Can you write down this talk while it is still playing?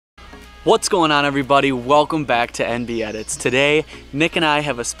What's going on, everybody? Welcome back to NB Edits. Today, Nick and I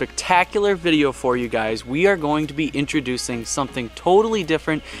have a spectacular video for you guys. We are going to be introducing something totally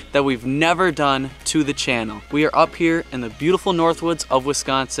different that we've never done to the channel. We are up here in the beautiful Northwoods of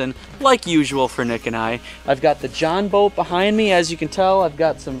Wisconsin, like usual for Nick and I. I've got the John boat behind me. As you can tell, I've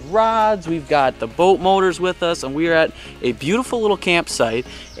got some rods, we've got the boat motors with us, and we are at a beautiful little campsite.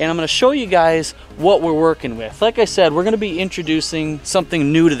 And I'm gonna show you guys what we're working with. Like I said, we're gonna be introducing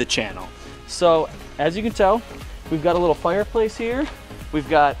something new to the channel. So, as you can tell, we've got a little fireplace here. We've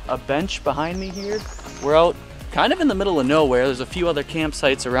got a bench behind me here. We're out kind of in the middle of nowhere. There's a few other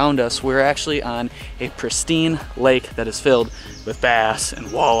campsites around us. We're actually on a pristine lake that is filled with bass and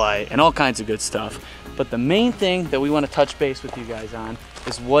walleye and all kinds of good stuff. But the main thing that we want to touch base with you guys on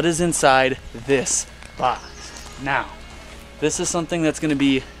is what is inside this box. Now, this is something that's going to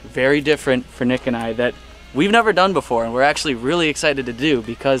be very different for Nick and I that we've never done before, and we're actually really excited to do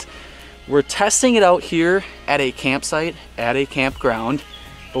because we're testing it out here at a campsite, at a campground,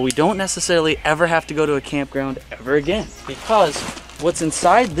 but we don't necessarily ever have to go to a campground ever again, because what's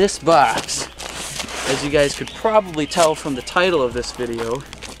inside this box, as you guys could probably tell from the title of this video,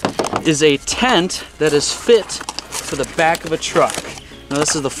 is a tent that is fit for the back of a truck. Now,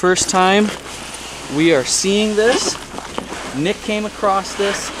 this is the first time we are seeing this. Nick came across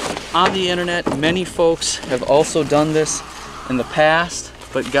this on the internet. Many folks have also done this in the past.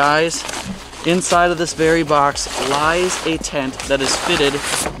 But guys, inside of this very box lies a tent that is fitted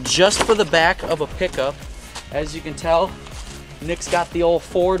just for the back of a pickup. As you can tell, Nick's got the old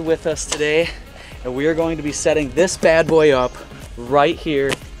Ford with us today, and we are going to be setting this bad boy up right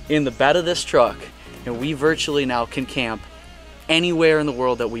here in the bed of this truck, and we virtually now can camp anywhere in the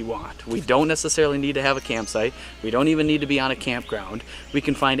world that we want. We don't necessarily need to have a campsite. We don't even need to be on a campground. We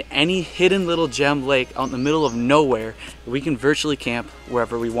can find any hidden little gem lake out in the middle of nowhere. We can virtually camp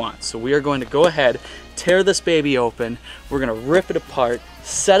wherever we want. So we are going to go ahead, tear this baby open. We're gonna rip it apart,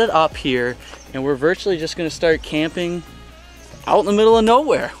 set it up here, and we're virtually just gonna start camping out in the middle of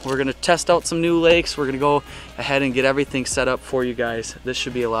nowhere. We're gonna test out some new lakes. We're gonna go ahead and get everything set up for you guys. This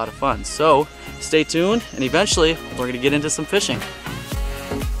should be a lot of fun. So stay tuned, and eventually we're gonna get into some fishing.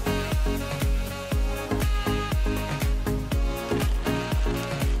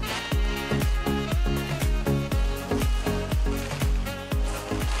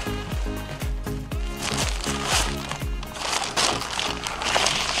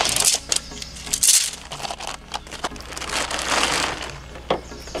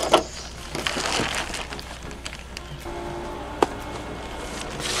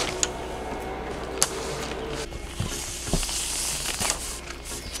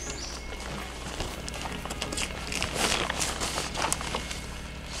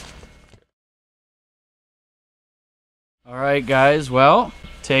 Alright guys, well,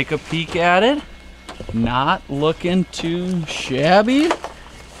 take a peek at it. Not looking too shabby.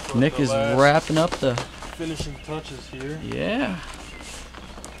 Nick is wrapping up the finishing touches here. Yeah.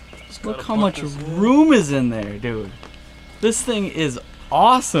 Just look how much room is in there, dude. This thing is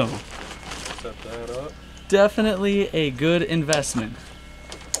awesome. Set that up. Definitely a good investment.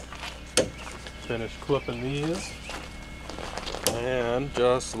 Finish clipping these. And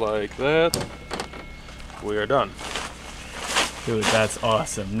just like that, we are done. Dude, that's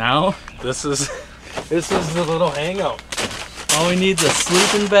awesome. Now, this is the little hangout. All we need is a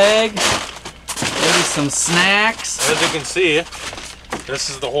sleeping bag, maybe some snacks. As you can see, this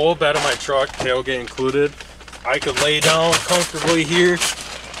is the whole bed of my truck, tailgate included. I could lay down comfortably here.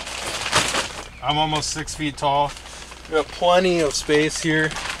 I'm almost 6 feet tall. We got plenty of space here.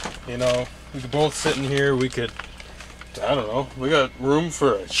 You know, we could both sit in here. We could, I don't know, we got room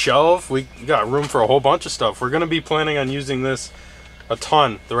for a shelf. We got room for a whole bunch of stuff. We're gonna be planning on using this a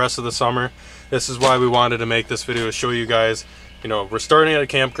ton the rest of the summer. This is why we wanted to make this video, to show you guys, you know, we're starting at a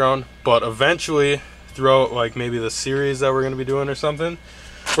campground, but eventually throughout like maybe the series that we're gonna be doing or something,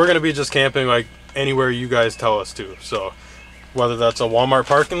 we're gonna be just camping like anywhere you guys tell us to. So whether that's a Walmart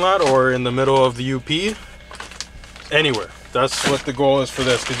parking lot or in the middle of the UP, anywhere. That's what the goal is for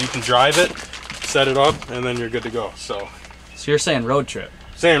this, because you can drive it, set it up, and then you're good to go. So you're saying road trip?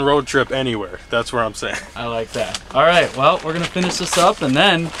 Saying road trip anywhere. That's where I'm saying. I like that. All right, well, we're gonna finish this up and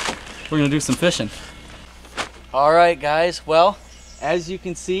then we're gonna do some fishing. All right, guys, well, as you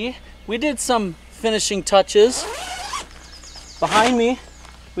can see, we did some finishing touches. Behind me,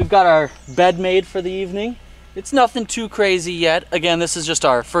 we've got our bed made for the evening. It's nothing too crazy yet. Again, this is just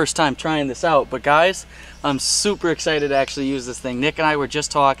our first time trying this out, but guys, I'm super excited to actually use this thing. Nick and I were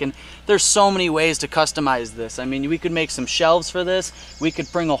just talking. There's so many ways to customize this. I mean, we could make some shelves for this. We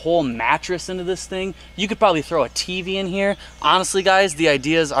could bring a whole mattress into this thing. You could probably throw a TV in here. Honestly, guys, the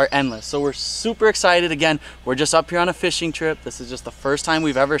ideas are endless. So we're super excited. Again, we're just up here on a fishing trip. This is just the first time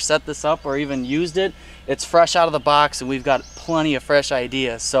we've ever set this up or even used it. It's fresh out of the box and we've got plenty of fresh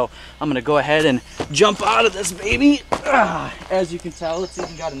ideas. So I'm gonna go ahead and jump out of this baby. As you can tell, it's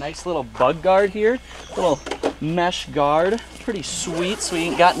even got a nice little bug guard here. Little mesh guard, pretty sweet, so we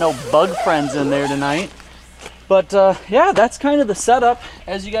ain't got no bug friends in there tonight. But yeah, that's kind of the setup.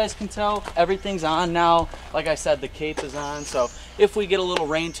 As you guys can tell, everything's on now. Like I said, the cape is on, so if we get a little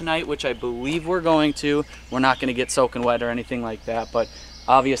rain tonight, which I believe we're going to, we're not gonna get soaking wet or anything like that. But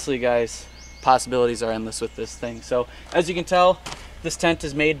obviously, guys, possibilities are endless with this thing. So as you can tell, this tent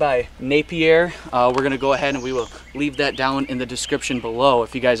is made by Napier. We're gonna go ahead and we will leave that down in the description below.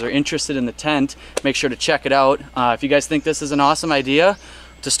 If you guys are interested in the tent, make sure to check it out. If you guys think this is an awesome idea,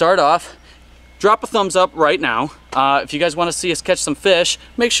 to start off, drop a thumbs up right now. If you guys wanna see us catch some fish,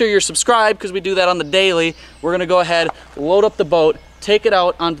 make sure you're subscribed because we do that on the daily. We're gonna go ahead, load up the boat, take it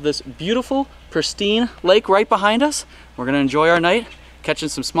out onto this beautiful, pristine lake right behind us. We're gonna enjoy our night, catching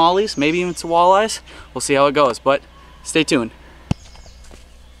some smallies, maybe even some walleyes. We'll see how it goes, but stay tuned.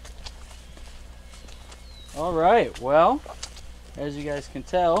 All right, well, as you guys can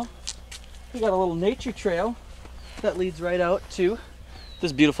tell, we got a little nature trail that leads right out to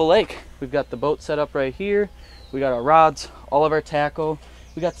this beautiful lake. We've got the boat set up right here. We got our rods, all of our tackle.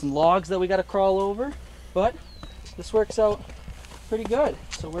 We got some logs that we got to crawl over, but this works out pretty good.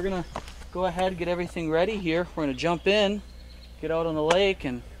 So we're gonna go ahead and get everything ready here. We're gonna jump in, get out on the lake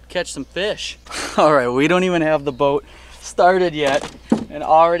and catch some fish. All right, we don't even have the boat started yet and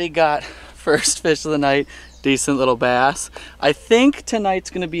already got first fish of the night, decent little bass. I think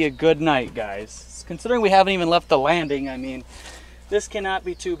tonight's gonna be a good night, guys. Considering we haven't even left the landing, I mean, this cannot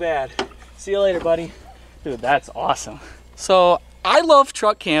be too bad. See you later, buddy. Dude, that's awesome. So I love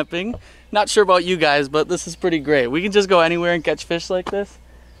truck camping. Not sure about you guys, but this is pretty great. We can just go anywhere and catch fish like this.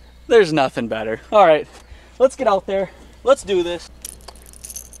 There's nothing better. All right, let's get out there. Let's do this.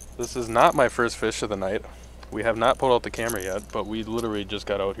 This is not my first fish of the night. We have not pulled out the camera yet, but we literally just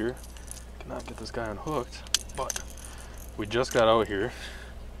got out here. Cannot get this guy unhooked, but we just got out here.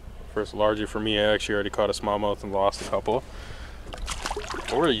 First largie for me. I actually already caught a smallmouth and lost a couple.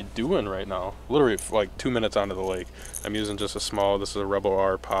 What are you doing right now? Literally like 2 minutes onto the lake. I'm using just a small, this is a Rebel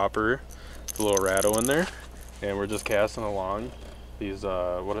R popper, a little rattle in there, and we're just casting along these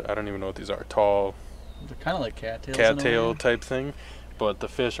what, I don't even know what these are, tall, they're kind of like cattails. Cattail type thing, but the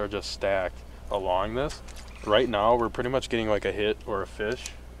fish are just stacked along this. Right now we're pretty much getting like a hit or a fish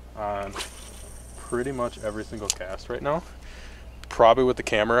on pretty much every single cast right now. Probably with the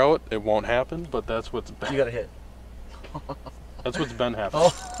camera out it won't happen, but that's what's been, You got a hit. that's what's been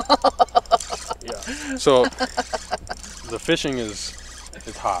happening. Yeah, so the fishing is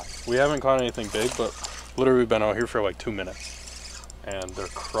hot. We haven't caught anything big, but literally we've been out here for like 2 minutes and they're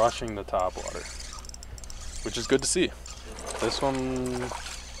crushing the top water, which is good to see. This one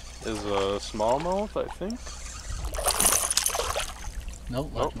is a smallmouth, I think.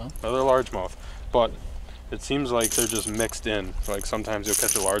 Nope, largemouth. Another largemouth, but it seems like they're just mixed in. Like sometimes you'll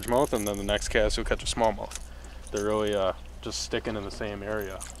catch a largemouth and then the next cast you'll catch a smallmouth. They're really just sticking in the same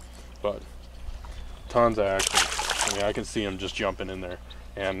area, but tons of action. I mean, I can see them just jumping in there.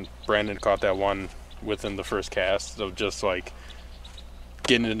 And Brandon caught that one within the first cast of just like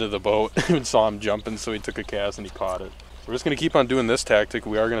getting into the boat and saw him jumping, so he took a cast and he caught it. We're just going to keep on doing this tactic.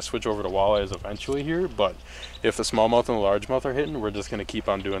 We are going to switch over to walleyes eventually here, but if the smallmouth and the largemouth are hitting, we're just going to keep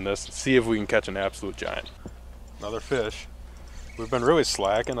on doing this and see if we can catch an absolute giant. Another fish. We've been really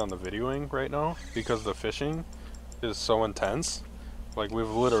slacking on the videoing right now because the fishing is so intense. Like we've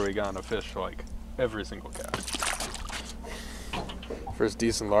literally gotten a fish like every single cast. First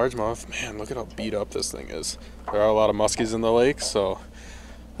decent largemouth. Man, look at how beat up this thing is. There are a lot of muskies in the lake, so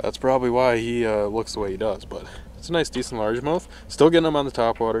that's probably why he looks the way he does, but it's a nice decent largemouth. Still getting them on the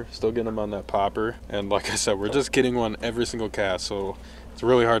top water, still getting them on that popper, and like I said, we're just getting one every single cast, so it's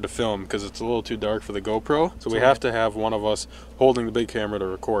really hard to film because it's a little too dark for the GoPro, so we have to have one of us holding the big camera to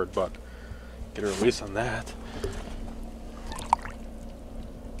record, but get a release on that.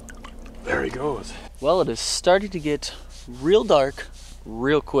 There he goes. Well, it is starting to get real dark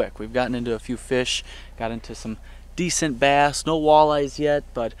real quick. We've gotten into a few fish, got into some decent bass, no walleyes yet,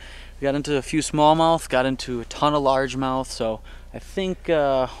 but we got into a few smallmouth, got into a ton of largemouth, so I think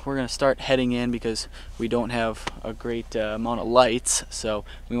we're gonna start heading in because we don't have a great amount of lights, so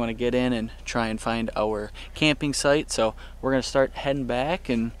we want to get in and try and find our camping site. So we're gonna start heading back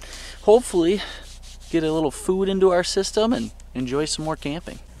and hopefully get a little food into our system and enjoy some more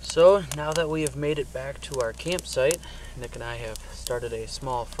camping. So now that we have made it back to our campsite, Nick and I have started a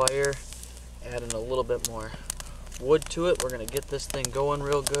small fire, adding a little bit more wood to it. We're gonna get this thing going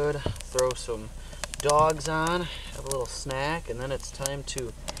real good, throw some dogs on, have a little snack, and then it's time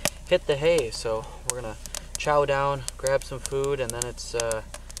to hit the hay. So we're gonna chow down, grab some food, and then it's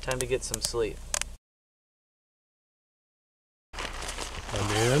time to get some sleep.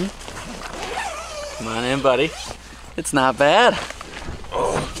 I'm in. Come on in, buddy. It's not bad.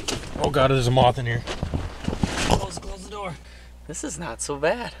 Oh God, there's a moth in here. Close the door. This is not so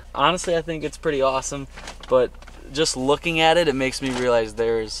bad. Honestly, I think it's pretty awesome, but just looking at it, it makes me realize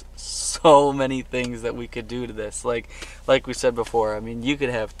there's so many things that we could do to this. Like we said before, I mean, you could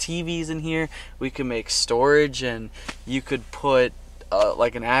have TVs in here, we could make storage, and you could put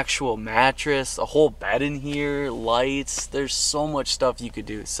like an actual mattress, a whole bed in here, lights. There's so much stuff you could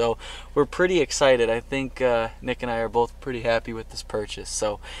do. So we're pretty excited. I think Nick and I are both pretty happy with this purchase.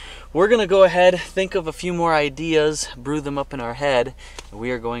 So we're gonna go ahead, think of a few more ideas, brew them up in our head, and we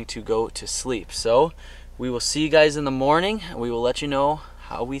are going to go to sleep. So we will see you guys in the morning, and we will let you know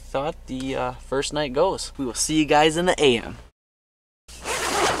how we thought the first night goes. We will see you guys in the AM.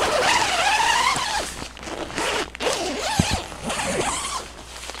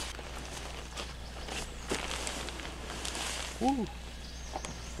 Woo.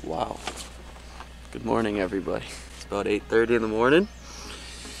 Wow. Good morning, everybody. It's about 8:30 in the morning.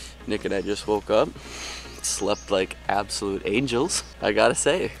 Nick and I just woke up, slept like absolute angels. I gotta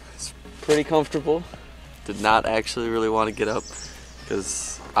say, it's pretty comfortable. Did not actually really want to get up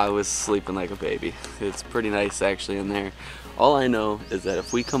because I was sleeping like a baby. It's pretty nice actually in there. All I know is that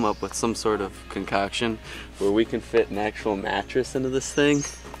if we come up with some sort of concoction where we can fit an actual mattress into this thing,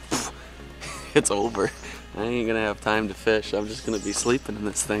 it's over. I ain't gonna have time to fish. I'm just gonna be sleeping in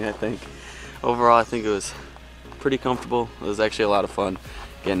this thing, I think. Overall, I think it was pretty comfortable. It was actually a lot of fun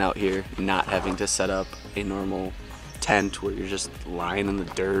getting out here, not having to set up a normal tent where you're just lying in the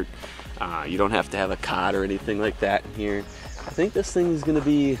dirt. You don't have to have a cot or anything like that in here. I think this thing is gonna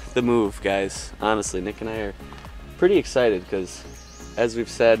be the move, guys. Honestly, Nick and I are pretty excited because, as we've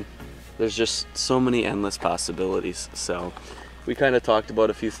said, there's just so many endless possibilities. So we kind of talked about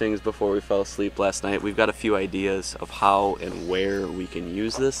a few things before we fell asleep last night. We've got a few ideas of how and where we can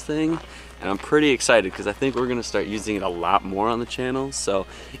use this thing, and I'm pretty excited because I think we're gonna start using it a lot more on the channel. So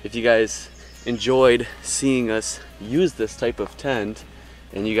if you guys enjoyed seeing us use this type of tent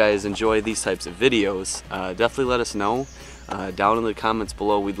and you guys enjoy these types of videos, definitely let us know down in the comments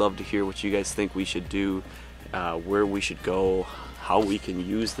below. We'd love to hear what you guys think we should do, where we should go, how we can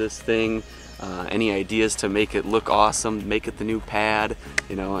use this thing, any ideas to make it look awesome, make it the new pad,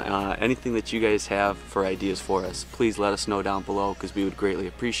 you know, anything that you guys have for ideas for us, please let us know down below because we would greatly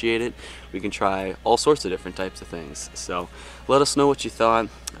appreciate it. We can try all sorts of different types of things, so let us know what you thought.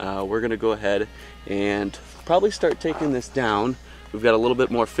 We're gonna go ahead and probably start taking this down. We've got a little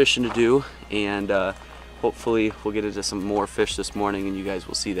bit more fishing to do, and hopefully we'll get into some more fish this morning, and you guys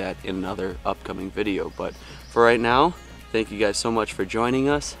will see that in another upcoming video. But for right now, thank you guys so much for joining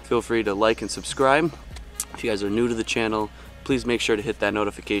us. Feel free to like and subscribe. If you guys are new to the channel, please make sure to hit that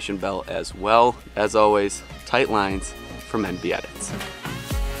notification bell as well. As always, tight lines from NB Edits.